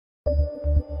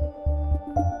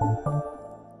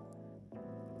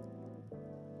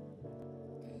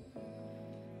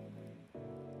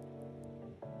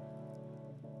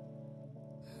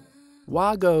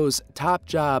Wago's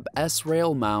TopJob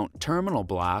S-Rail mount terminal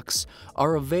blocks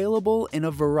are available in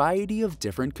a variety of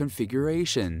different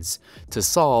configurations to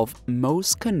solve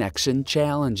most connection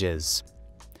challenges.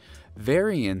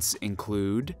 Variants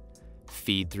include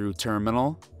feed-through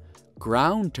terminal,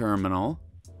 ground terminal,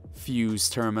 fuse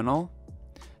terminal,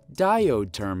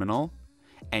 diode terminal,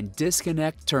 and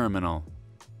disconnect terminal.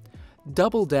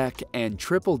 Double-deck and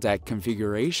triple-deck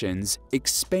configurations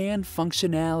expand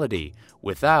functionality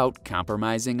without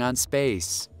compromising on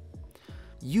space.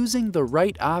 Using the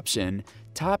right option,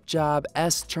 TopJob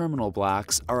S terminal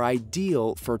blocks are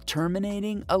ideal for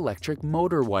terminating electric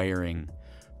motor wiring,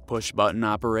 push-button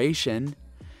operation,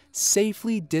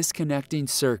 safely disconnecting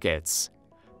circuits,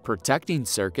 protecting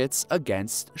circuits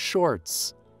against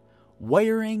shorts,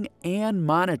 wiring and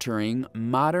monitoring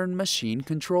modern machine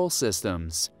control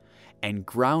systems, and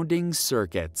grounding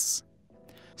circuits.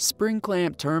 Spring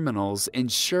clamp terminals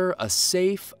ensure a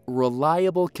safe,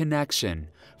 reliable connection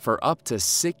for up to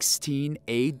 16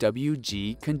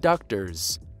 AWG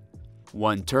conductors.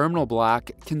 One terminal block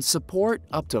can support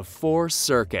up to 4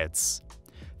 circuits.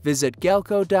 Visit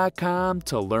Galco.com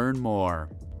to learn more.